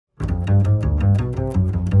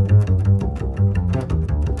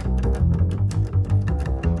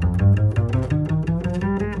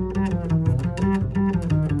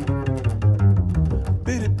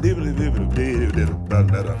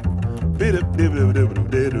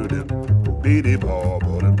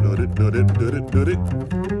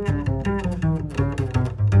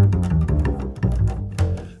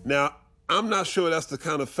Now, I'm not sure that's the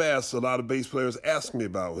kind of fast a lot of bass players ask me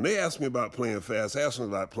about. When they ask me about playing fast, they ask me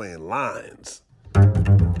about playing lines.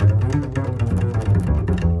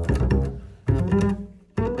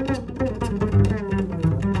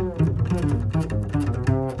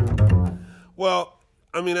 Well,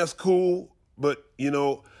 I mean, that's cool, but,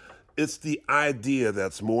 it's the idea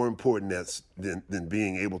that's more important than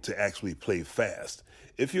being able to actually play fast.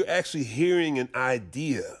 If you're actually hearing an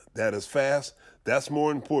idea that is fast, that's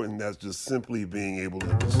more important than just simply being able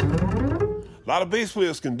to just... A lot of bass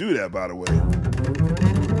players can do that, by the way.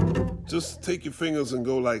 Just take your fingers and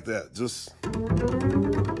go like that.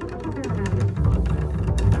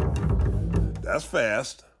 That's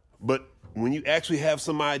fast, but when you actually have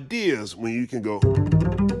some ideas, when you can go...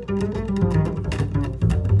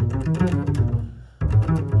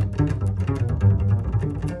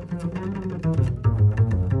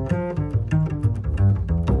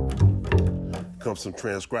 Comes from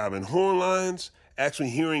transcribing horn lines, actually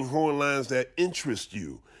hearing horn lines that interest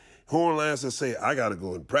you. Horn lines that say, I got to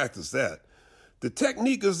go and practice that. The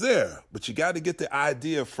technique is there, but you got to get the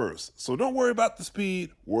idea first. So don't worry about the speed,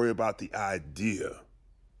 worry about the idea.